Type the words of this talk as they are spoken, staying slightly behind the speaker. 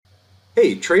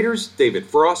Hey traders, David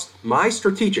Frost, my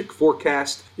strategic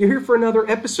forecast. You're here for another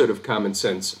episode of Common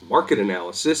Sense Market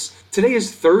Analysis. Today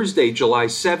is Thursday, July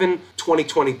 7,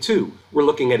 2022. We're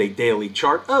looking at a daily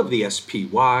chart of the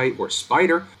SPY or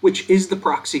Spider, which is the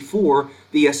proxy for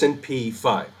the S&P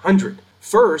 500.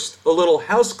 First, a little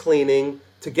house cleaning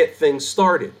to get things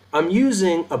started. I'm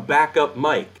using a backup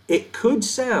mic. It could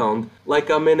sound like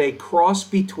I'm in a cross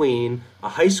between a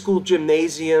high school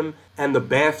gymnasium and the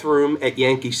bathroom at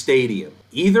Yankee Stadium.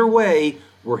 Either way,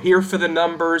 we're here for the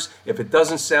numbers. If it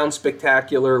doesn't sound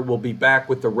spectacular, we'll be back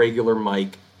with the regular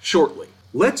mic shortly.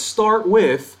 Let's start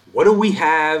with, what do we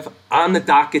have on the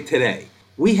docket today?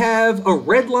 We have a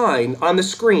red line on the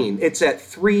screen. It's at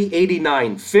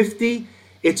 389.50.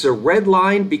 It's a red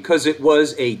line because it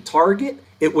was a target.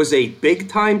 It was a big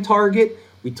time target.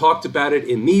 We talked about it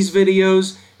in these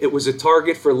videos. It was a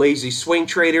target for lazy swing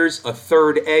traders, a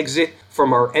third exit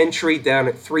from our entry down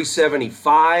at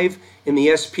 375 in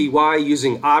the SPY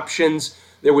using options.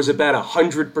 There was about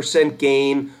 100%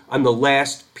 gain on the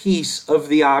last piece of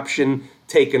the option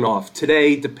taken off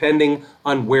today, depending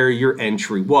on where your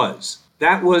entry was.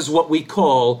 That was what we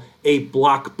call a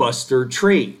blockbuster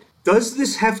trade. Does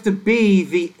this have to be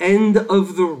the end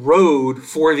of the road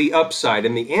for the upside?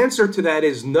 And the answer to that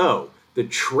is no. The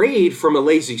trade from a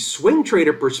lazy swing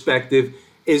trader perspective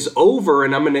is over,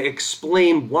 and I'm going to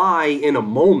explain why in a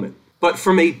moment. But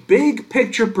from a big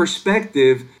picture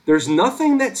perspective, there's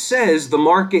nothing that says the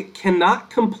market cannot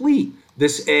complete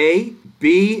this A.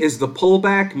 B is the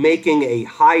pullback making a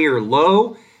higher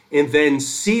low, and then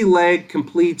C leg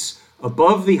completes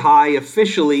above the high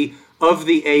officially of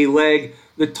the A leg.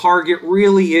 The target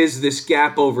really is this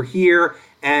gap over here,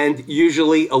 and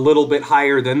usually a little bit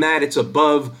higher than that. It's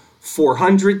above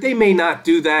 400. They may not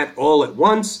do that all at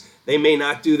once. They may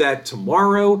not do that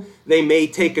tomorrow. They may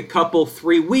take a couple,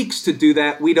 3 weeks to do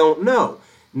that. We don't know.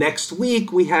 Next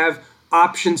week, we have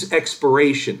options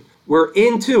expiration. We're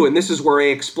into, and this is where I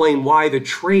explain why the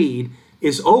trade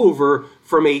is over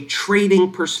from a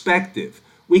trading perspective.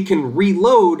 We can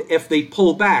reload if they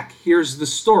pull back. Here's the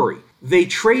story. They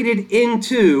traded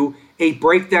into a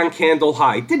breakdown candle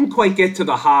high. Didn't quite get to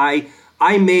the high.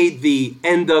 I made the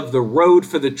end of the road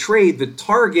for the trade, the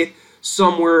target,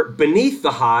 somewhere beneath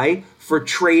the high. For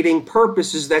trading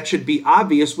purposes, that should be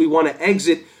obvious. We want to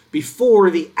exit before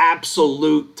the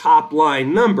absolute top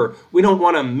line number. We don't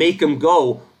want to make them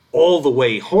go all the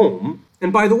way home.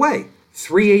 And by the way,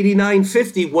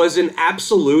 389.50 was an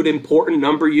absolute important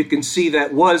number. You can see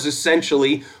that was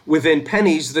essentially within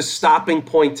pennies the stopping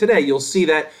point today. You'll see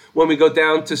that when we go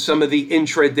down to some of the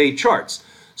intraday charts.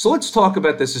 So let's talk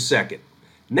about this a second.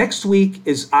 Next week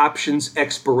is options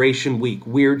expiration week.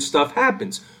 Weird stuff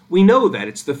happens. We know that.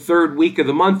 It's the third week of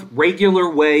the month, regular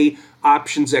way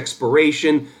options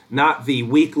expiration, not the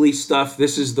weekly stuff.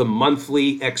 This is the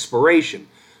monthly expiration.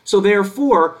 So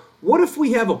therefore, what if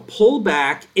we have a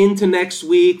pullback into next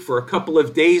week for a couple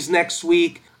of days next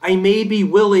week? I may be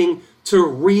willing to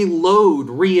reload,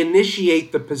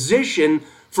 reinitiate the position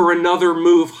for another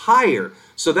move higher.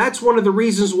 So that's one of the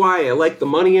reasons why I like the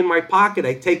money in my pocket.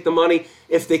 I take the money.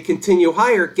 If they continue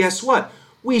higher, guess what?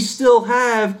 We still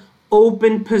have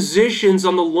open positions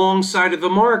on the long side of the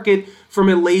market from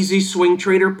a lazy swing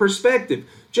trader perspective.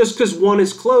 Just because one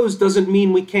is closed doesn't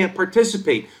mean we can't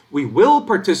participate. We will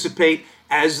participate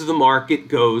as the market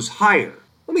goes higher.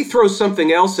 Let me throw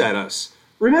something else at us.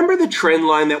 Remember the trend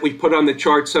line that we put on the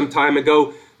chart some time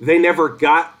ago? They never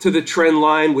got to the trend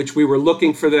line, which we were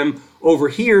looking for them over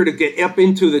here to get up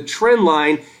into the trend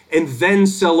line and then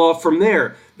sell off from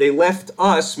there. They left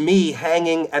us, me,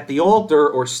 hanging at the altar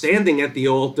or standing at the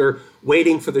altar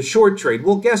waiting for the short trade.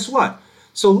 Well, guess what?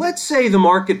 So let's say the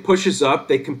market pushes up,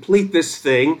 they complete this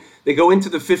thing, they go into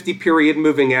the 50-period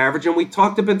moving average, and we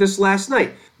talked about this last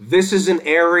night. This is an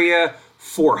area,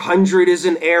 400 is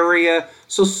an area.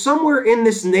 So somewhere in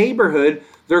this neighborhood,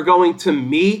 they're going to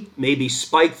meet, maybe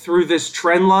spike through this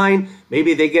trend line.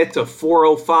 Maybe they get to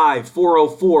 405,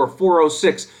 404,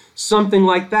 406, something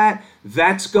like that.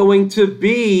 That's going to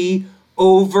be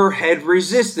overhead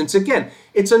resistance. Again,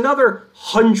 it's another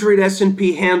 100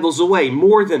 S&P handles away,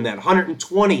 more than that,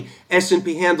 120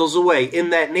 S&P handles away in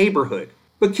that neighborhood.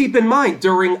 But keep in mind,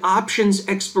 during options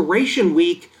expiration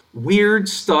week, weird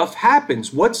stuff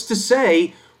happens. What's to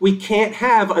say we can't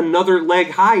have another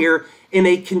leg higher in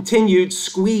a continued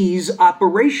squeeze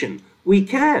operation? We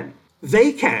can.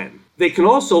 They can. They can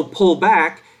also pull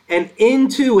back, and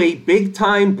into a big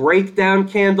time breakdown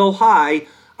candle high,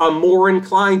 I'm more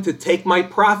inclined to take my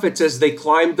profits as they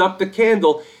climbed up the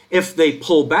candle. If they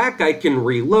pull back, I can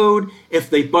reload.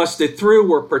 If they bust it through,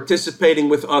 we're participating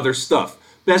with other stuff.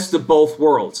 Best of both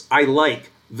worlds. I like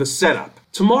the setup.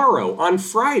 Tomorrow, on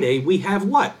Friday, we have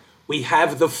what? We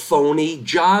have the phony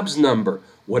jobs number.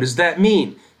 What does that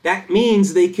mean? That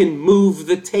means they can move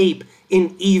the tape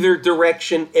in either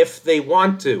direction if they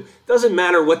want to. Doesn't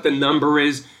matter what the number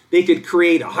is. They could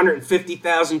create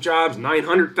 150,000 jobs,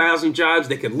 900,000 jobs.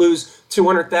 They could lose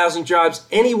 200,000 jobs.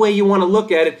 Any way you want to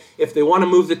look at it, if they want to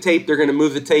move the tape, they're going to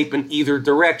move the tape in either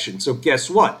direction. So guess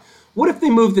what? What if they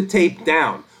move the tape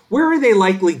down? Where are they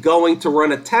likely going to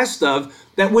run a test of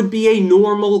that would be a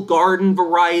normal garden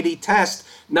variety test,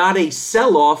 not a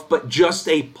sell-off, but just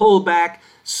a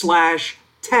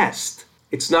pullback/test?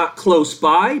 It's not close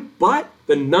by, but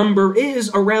the number is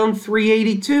around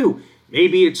 382.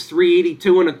 Maybe it's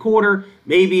 382 and a quarter.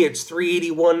 Maybe it's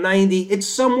 381.90. It's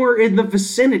somewhere in the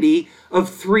vicinity of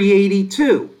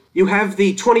 382. You have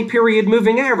the 20-period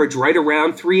moving average right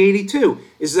around 382.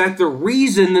 Is that the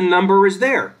reason the number is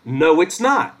there? No, it's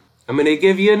not. I'm going to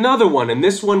give you another one, and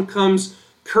this one comes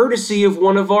courtesy of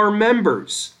one of our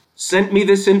members. Sent me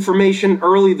this information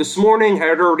early this morning.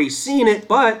 Had already seen it,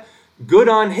 but good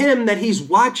on him that he's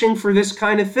watching for this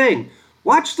kind of thing.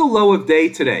 Watch the low of day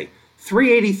today,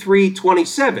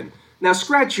 383.27. Now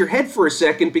scratch your head for a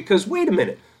second because wait a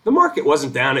minute, the market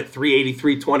wasn't down at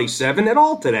 383.27 at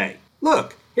all today.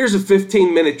 Look, here's a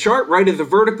 15-minute chart. Right of the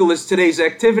vertical is today's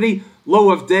activity.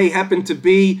 Low of day happened to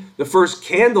be the first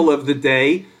candle of the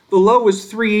day. The low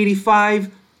was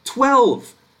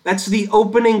 385.12. That's the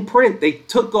opening print. They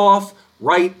took off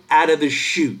right out of the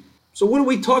chute. So what are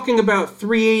we talking about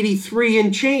 383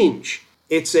 and change?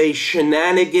 It's a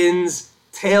shenanigans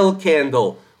tail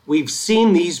candle. We've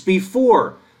seen these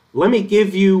before. Let me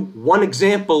give you one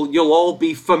example you'll all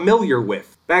be familiar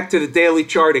with. Back to the daily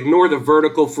chart. Ignore the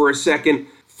vertical for a second.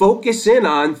 Focus in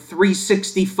on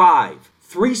 365.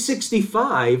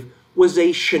 365 was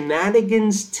a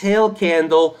shenanigans tail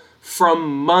candle from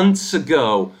months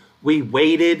ago. We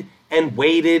waited and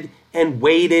waited and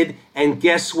waited, and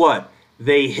guess what?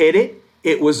 They hit it.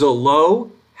 It was a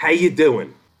low. How you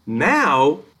doing?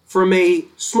 Now, from a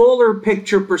smaller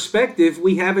picture perspective,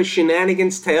 we have a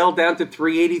shenanigans tail down to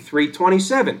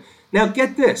 383.27. Now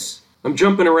get this. I'm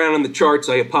jumping around on the charts.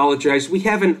 I apologize. We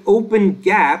have an open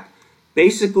gap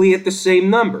basically at the same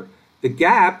number. The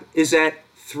gap is at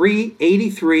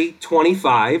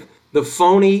 383.25. The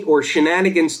phony or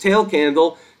shenanigans tail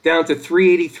candle down to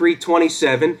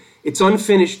 383.27. It's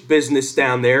unfinished business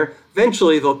down there.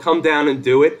 Eventually they'll come down and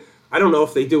do it. I don't know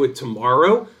if they do it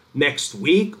tomorrow, next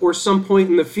week, or some point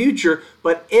in the future,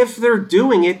 but if they're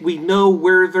doing it, we know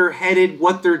where they're headed,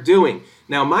 what they're doing.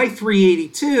 Now, my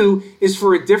 382 is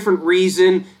for a different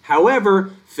reason.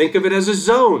 However, think of it as a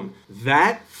zone.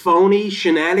 That phony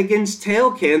shenanigans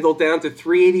tail candle down to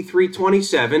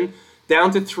 383.27,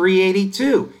 down to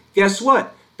 382. Guess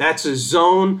what? That's a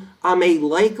zone. I'm a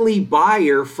likely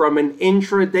buyer from an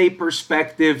intraday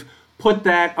perspective. Put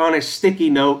that on a sticky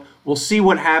note. We'll see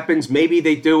what happens. Maybe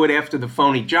they do it after the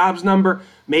phony jobs number.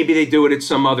 Maybe they do it at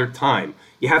some other time.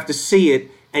 You have to see it,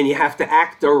 and you have to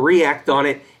act or react on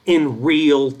it in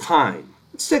real time.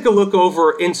 Let's take a look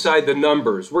over inside the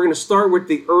numbers. We're going to start with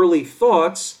the early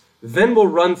thoughts. Then we'll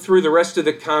run through the rest of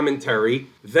the commentary.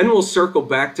 Then we'll circle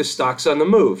back to stocks on the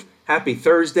move. Happy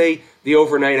Thursday. The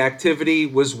overnight activity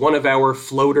was one of our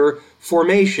floater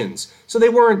formations. So they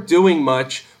weren't doing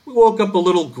much. We woke up a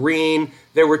little green.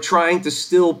 They were trying to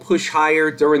still push higher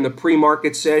during the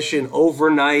pre-market session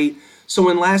overnight. So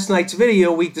in last night's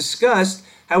video, we discussed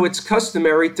how it's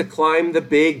customary to climb the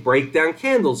big breakdown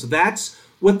candles. That's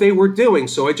what they were doing.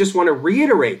 So I just want to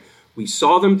reiterate, we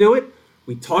saw them do it.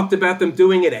 We talked about them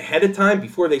doing it ahead of time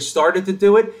before they started to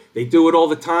do it. They do it all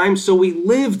the time, so we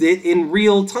lived it in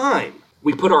real time.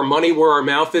 We put our money where our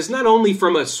mouth is, not only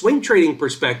from a swing trading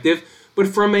perspective, but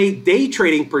from a day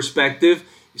trading perspective.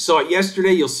 You saw it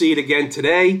yesterday, you'll see it again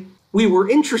today. We were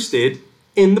interested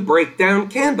in the breakdown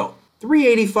candle.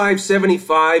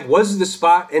 385.75 was the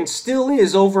spot and still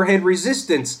is overhead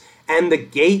resistance and the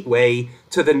gateway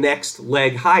to the next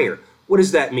leg higher. What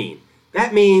does that mean?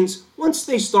 That means once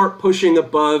they start pushing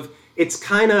above, it's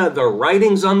kind of the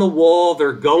writing's on the wall.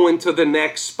 They're going to the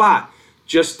next spot.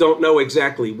 Just don't know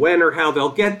exactly when or how they'll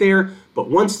get there. But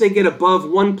once they get above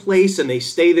one place and they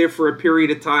stay there for a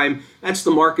period of time, that's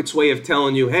the market's way of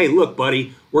telling you, hey, look,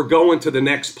 buddy, we're going to the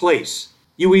next place.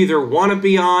 You either want to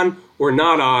be on or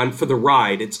not on for the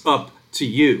ride. It's up to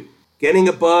you. Getting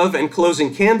above and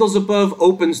closing candles above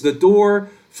opens the door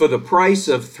for the price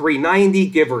of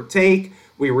 $390, give or take.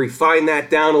 We refined that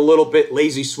down a little bit.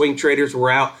 Lazy swing traders were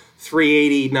out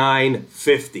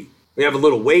 $389.50. We have a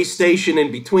little way station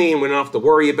in between. We don't have to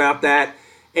worry about that.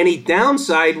 Any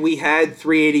downside, we had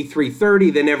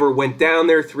 383.30. They never went down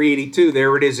there. 382.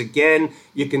 There it is again.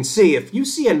 You can see if you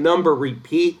see a number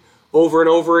repeat over and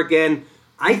over again,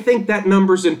 I think that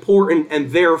number's important,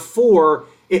 and therefore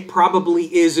it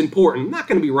probably is important. I'm not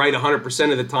going to be right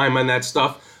 100% of the time on that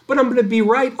stuff, but I'm going to be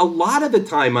right a lot of the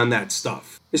time on that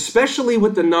stuff, especially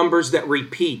with the numbers that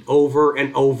repeat over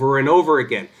and over and over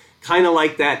again. Kind of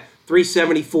like that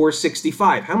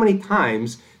 374.65. How many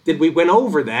times did we went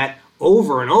over that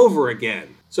over and over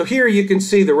again? So here you can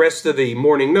see the rest of the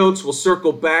morning notes. We'll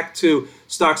circle back to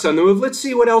stocks on the move. Let's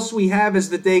see what else we have as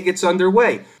the day gets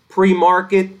underway.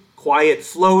 Pre-market, quiet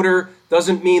floater.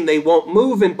 Doesn't mean they won't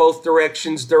move in both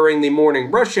directions during the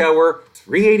morning rush hour.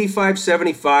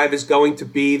 385.75 is going to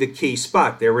be the key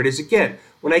spot. There it is again.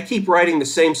 When I keep writing the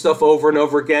same stuff over and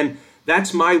over again,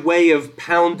 that's my way of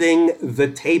pounding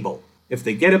the table. If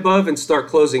they get above and start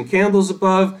closing candles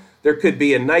above, there could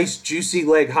be a nice juicy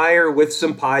leg higher with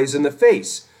some pies in the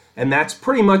face. And that's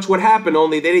pretty much what happened,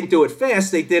 only they didn't do it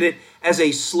fast. They did it as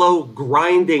a slow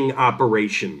grinding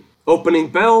operation. Opening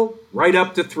bell, right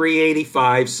up to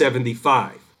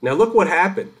 385.75. Now look what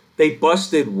happened. They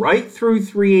busted right through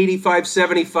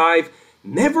 385.75,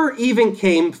 never even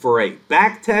came for a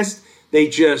back test. They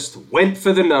just went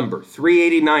for the number,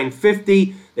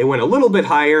 389.50. They went a little bit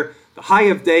higher. The high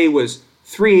of day was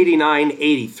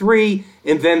 389.83,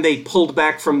 and then they pulled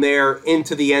back from there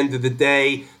into the end of the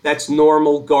day. That's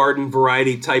normal garden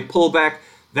variety type pullback.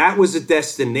 That was a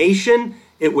destination.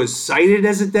 It was cited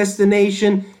as a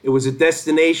destination. It was a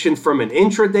destination from an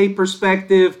intraday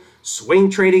perspective, swing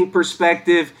trading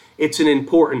perspective. It's an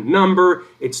important number.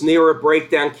 It's near a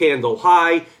breakdown candle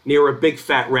high, near a big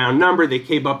fat round number. They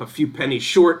came up a few pennies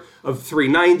short of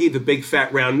 390, the big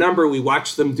fat round number. We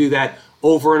watched them do that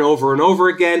over and over and over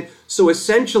again. So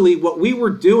essentially what we were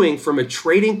doing from a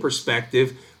trading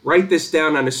perspective, write this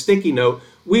down on a sticky note,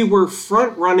 we were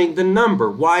front running the number.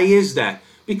 Why is that?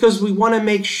 Because we want to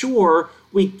make sure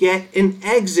we get an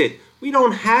exit. We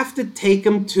don't have to take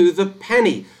them to the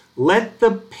penny. Let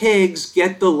the pigs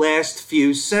get the last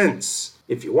few cents.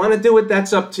 If you want to do it,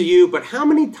 that's up to you. But how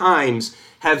many times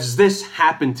has this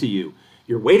happened to you?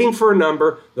 You're waiting for a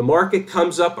number, the market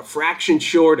comes up a fraction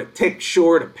short, a tick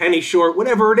short, a penny short,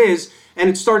 whatever it is, and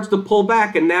it starts to pull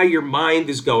back, and now your mind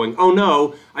is going, oh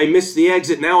no, I missed the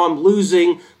exit. Now I'm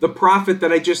losing the profit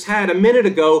that I just had a minute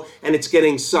ago, and it's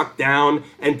getting sucked down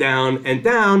and down and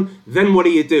down. Then what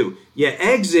do? You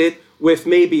exit with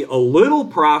maybe a little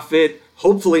profit,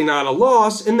 hopefully not a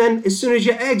loss, and then as soon as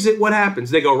you exit, what happens?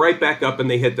 They go right back up and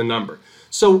they hit the number.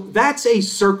 So that's a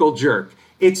circle jerk.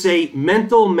 It's a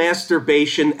mental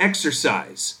masturbation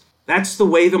exercise. That's the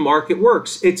way the market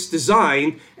works. It's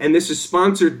designed, and this is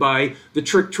sponsored by the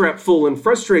Trick, Trap, Fool, and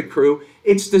Frustrate crew,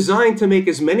 it's designed to make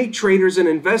as many traders and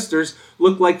investors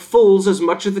look like fools as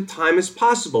much of the time as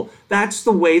possible. That's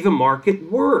the way the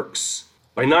market works.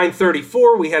 By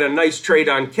 9:34, we had a nice trade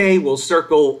on K. We'll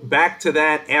circle back to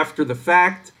that after the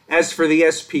fact. As for the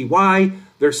SPY,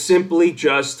 they're simply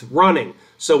just running.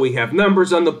 So we have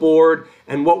numbers on the board,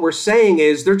 and what we're saying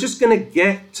is they're just going to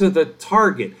get to the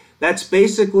target. That's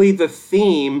basically the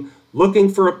theme. Looking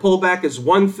for a pullback is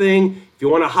one thing. If you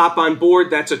want to hop on board,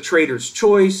 that's a trader's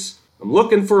choice. I'm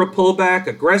looking for a pullback.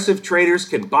 Aggressive traders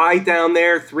can buy down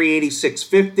there,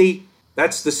 386.50.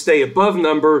 That's the stay above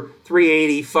number.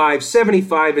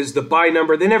 385.75 is the buy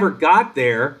number. They never got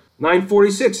there.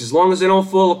 946, as long as they don't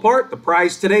fall apart, the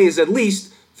price today is at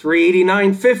least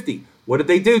 389.50. What did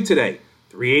they do today?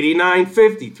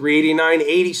 389.50,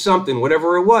 389.80 something,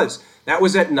 whatever it was. That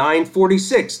was at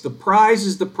 946. The prize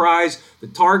is the prize. The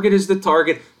target is the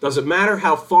target. Doesn't matter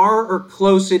how far or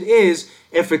close it is.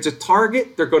 If it's a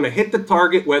target, they're going to hit the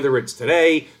target, whether it's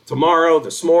today, tomorrow,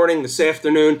 this morning, this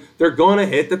afternoon. They're going to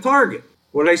hit the target.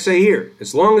 What did I say here?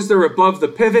 As long as they're above the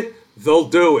pivot, they'll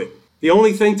do it. The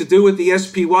only thing to do with the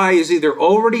SPY is either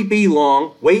already be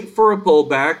long, wait for a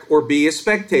pullback, or be a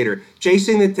spectator.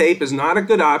 Chasing the tape is not a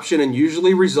good option and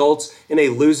usually results in a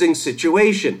losing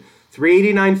situation.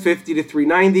 389.50 to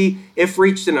 390, if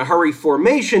reached in a hurry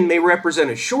formation, may represent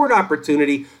a short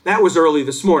opportunity. That was early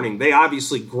this morning. They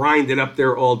obviously grinded up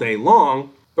there all day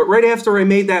long. But right after I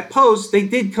made that post, they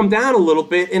did come down a little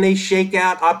bit in a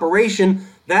shakeout operation.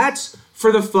 That's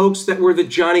for the folks that were the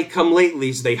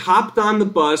Johnny-come-latelys. They hopped on the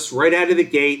bus right out of the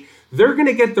gate. They're going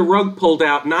to get the rug pulled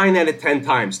out 9 out of 10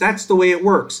 times. That's the way it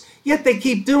works. Yet they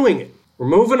keep doing it. We're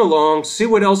moving along. See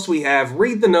what else we have.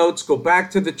 Read the notes. Go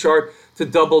back to the chart to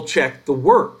double check the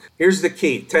work. Here's the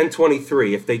key,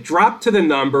 1023. If they drop to the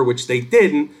number, which they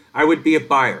didn't, I would be a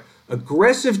buyer.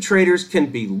 Aggressive traders can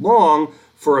be long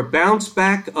for a bounce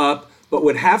back up but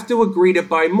would have to agree to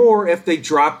buy more if they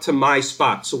drop to my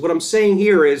spot. So what I'm saying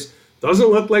here is,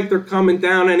 doesn't look like they're coming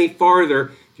down any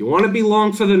farther. If you want to be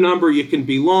long for the number, you can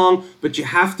be long, but you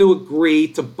have to agree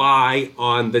to buy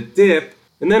on the dip.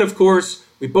 And then, of course,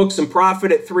 we booked some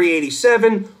profit at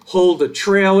 387, hold a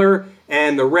trailer,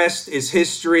 and the rest is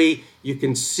history. You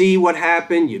can see what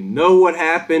happened. You know what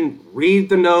happened. Read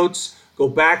the notes. Go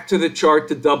back to the chart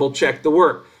to double check the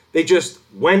work. They just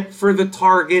went for the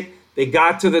target. They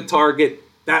got to the target.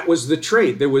 That was the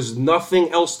trade. There was nothing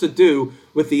else to do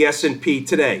with the S&P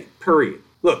today, period.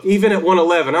 Look, even at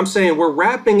 111, I'm saying we're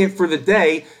wrapping it for the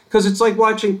day because it's like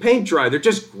watching paint dry. They're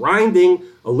just grinding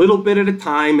a little bit at a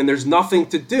time, and there's nothing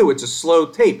to do. It's a slow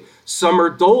tape. Summer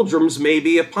doldrums may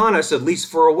be upon us, at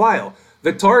least for a while.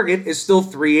 The target is still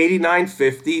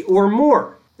 389.50 or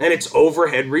more, and it's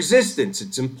overhead resistance.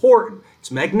 It's important. It's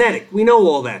magnetic. We know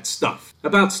all that stuff.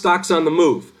 About stocks on the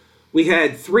move. We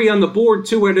had 3 on the board.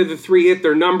 2 out of the 3 hit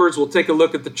their numbers. We'll take a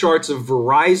look at the charts of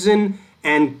Verizon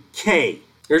and K.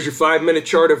 Here's your 5-minute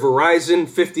chart of Verizon.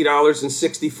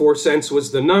 $50.64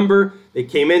 was the number. They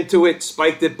came into it,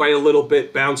 spiked it by a little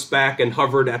bit, bounced back, and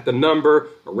hovered at the number,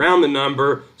 around the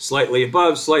number, slightly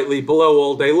above, slightly below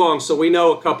all day long. So we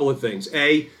know a couple of things.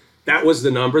 A, that was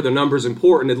the number. The number's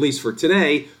important, at least for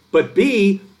today. But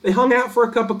B, they hung out for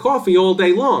a cup of coffee all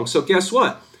day long. So guess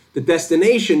what? The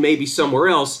destination may be somewhere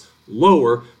else,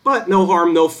 lower, but no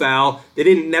harm, no foul. They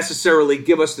didn't necessarily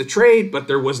give us the trade, but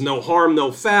there was no harm,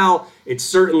 no foul. It's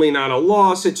certainly not a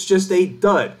loss. It's just a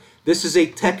dud. This is a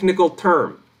technical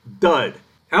term, dud.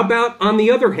 How about, on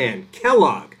the other hand,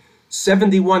 Kellogg?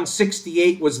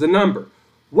 71.68 was the number.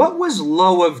 What was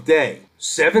low of day?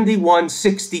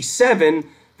 71.67.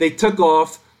 They took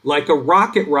off like a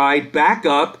rocket ride back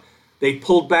up. They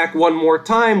pulled back one more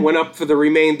time, went up for the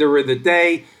remainder of the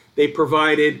day. They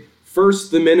provided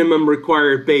first the minimum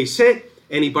required base hit.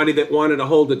 Anybody that wanted to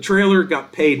hold a trailer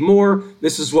got paid more.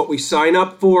 This is what we sign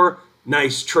up for.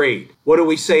 Nice trade. What do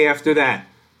we say after that?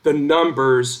 The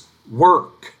numbers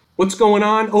work. What's going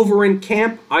on over in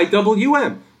Camp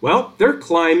IWM? Well, they're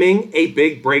climbing a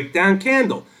big breakdown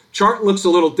candle. Chart looks a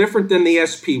little different than the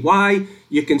SPY.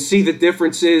 You can see the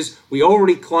differences. We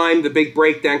already climbed the big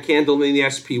breakdown candle in the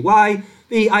SPY.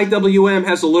 The IWM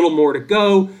has a little more to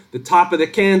go. The top of the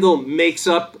candle makes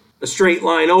up a straight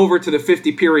line over to the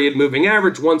 50-period moving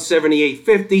average,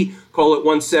 178.50. Call it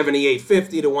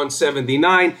 178.50 to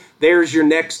 179. There's your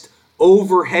next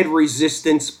overhead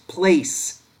resistance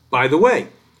place. By the way,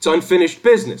 it's unfinished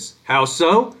business. How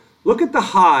so? Look at the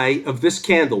high of this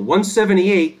candle,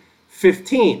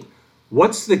 178.15.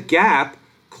 What's the gap?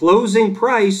 Closing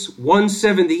price,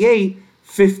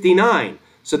 178.59.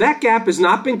 So that gap has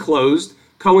not been closed,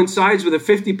 coincides with a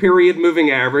 50-period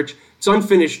moving average. It's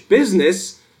unfinished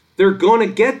business. They're going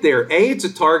to get there. A, it's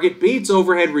a target. B, it's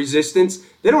overhead resistance.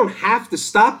 They don't have to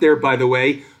stop there, by the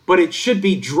way, but it should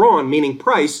be drawn, meaning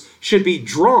price should be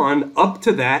drawn up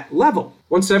to that level.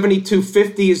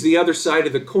 172.50 is the other side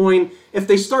of the coin. If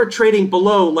they start trading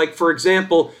below, like for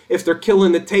example, if they're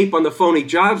killing the tape on the phony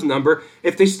jobs number,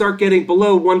 if they start getting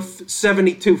below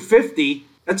 172.50,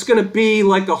 that's going to be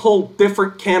like a whole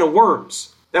different can of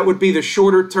worms. That would be the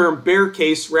shorter term bear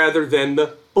case rather than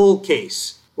the bull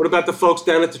case. What about the folks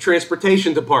down at the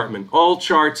transportation department? All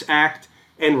charts act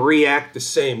and react the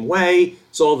same way.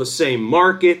 It's all the same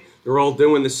market. They're all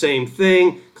doing the same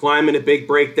thing. Climbing a big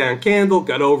breakdown candle,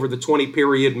 got over the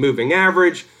 20-period moving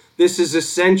average. This is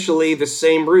essentially the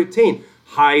same routine.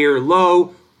 Higher,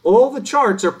 low. All the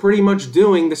charts are pretty much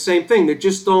doing the same thing. They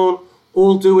just don't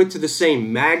all do it to the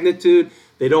same magnitude.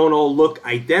 They don't all look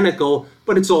identical,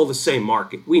 but it's all the same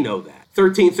market. We know that.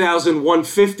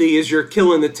 13,150 is your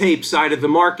killing the tape side of the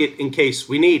market in case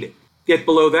we need it. Get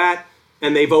below that,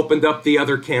 and they've opened up the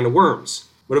other can of worms.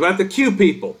 What about the Q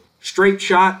people? Straight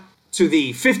shot to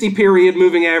the 50-period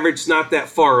moving average, not that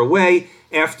far away.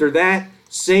 After that,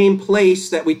 same place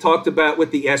that we talked about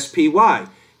with the SPY.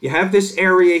 You have this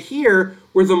area here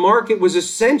where the market was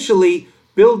essentially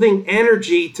building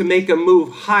energy to make a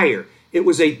move higher. It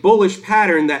was a bullish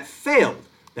pattern that failed.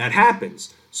 That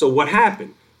happens. So what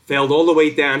happened? Failed all the way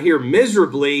down here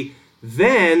miserably.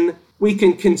 Then we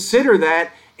can consider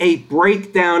that a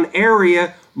breakdown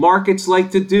area. Markets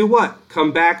like to do what?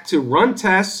 Come back to run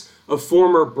tests of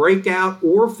former breakout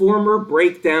or former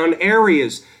breakdown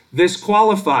areas. This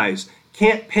qualifies.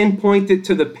 Can't pinpoint it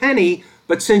to the penny,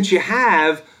 but since you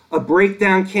have a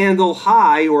breakdown candle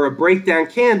high or a breakdown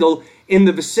candle in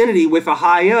the vicinity with a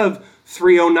high of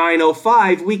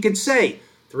 309.05, we could say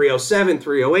 307,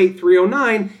 308,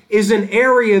 309 is an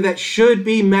area that should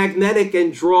be magnetic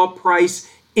and draw price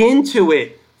into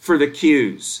it for the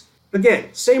Qs. Again,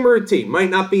 same routine. Might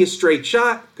not be a straight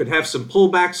shot, could have some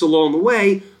pullbacks along the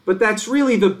way, but that's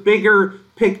really the bigger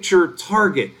picture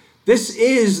target. This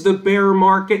is the bear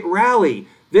market rally.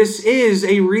 This is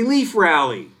a relief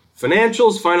rally.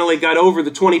 Financials finally got over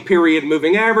the 20-period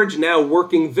moving average, now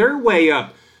working their way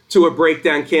up to a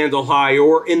breakdown candle high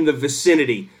or in the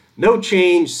vicinity. No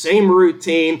change, same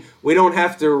routine. We don't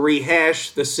have to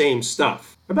rehash the same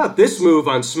stuff. How about this move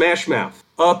on Smashmouth?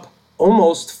 Up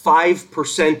almost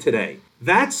 5% today.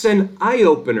 That's an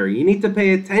eye-opener. You need to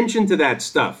pay attention to that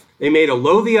stuff. They made a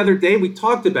low the other day. We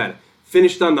talked about it.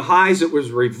 Finished on the highs. It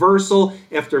was reversal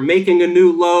after making a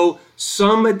new low.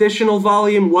 Some additional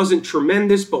volume, wasn't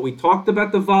tremendous, but we talked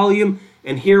about the volume,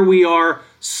 and here we are,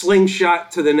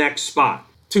 slingshot to the next spot.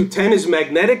 210 is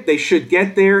magnetic. They should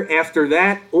get there after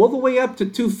that, all the way up to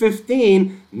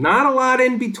 215. Not a lot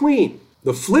in between.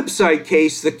 The flip side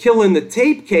case, the kill in the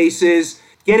tape case, is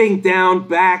getting down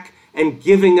back and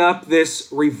giving up this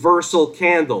reversal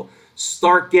candle.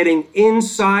 Start getting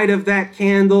inside of that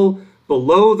candle,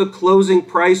 below the closing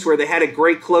price where they had a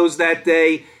great close that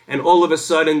day, and all of a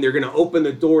sudden they're going to open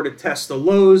the door to test the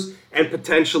lows and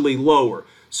potentially lower.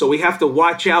 So we have to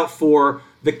watch out for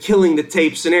the killing the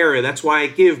tape scenario. That's why I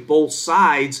give both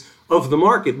sides of the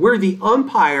market. We're the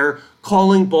umpire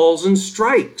calling balls and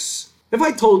strikes. If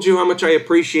I told you how much I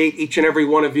appreciate each and every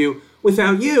one of you,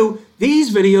 without you,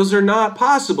 these videos are not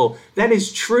possible. That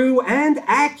is true and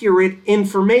accurate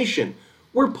information.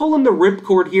 We're pulling the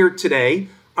ripcord here today.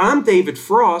 I'm David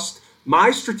Frost,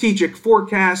 my strategic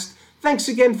forecast. Thanks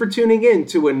again for tuning in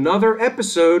to another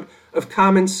episode of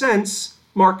Common Sense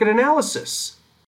Market Analysis.